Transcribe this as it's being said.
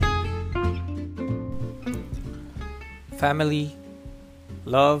family,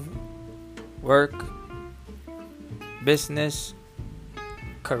 love, work, business,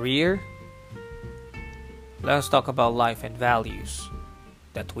 career. Let's talk about life and values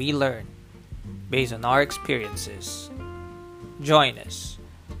that we learn based on our experiences. Join us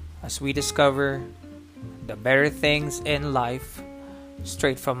as we discover the better things in life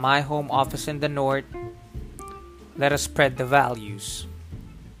straight from my home office in the north. Let us spread the values.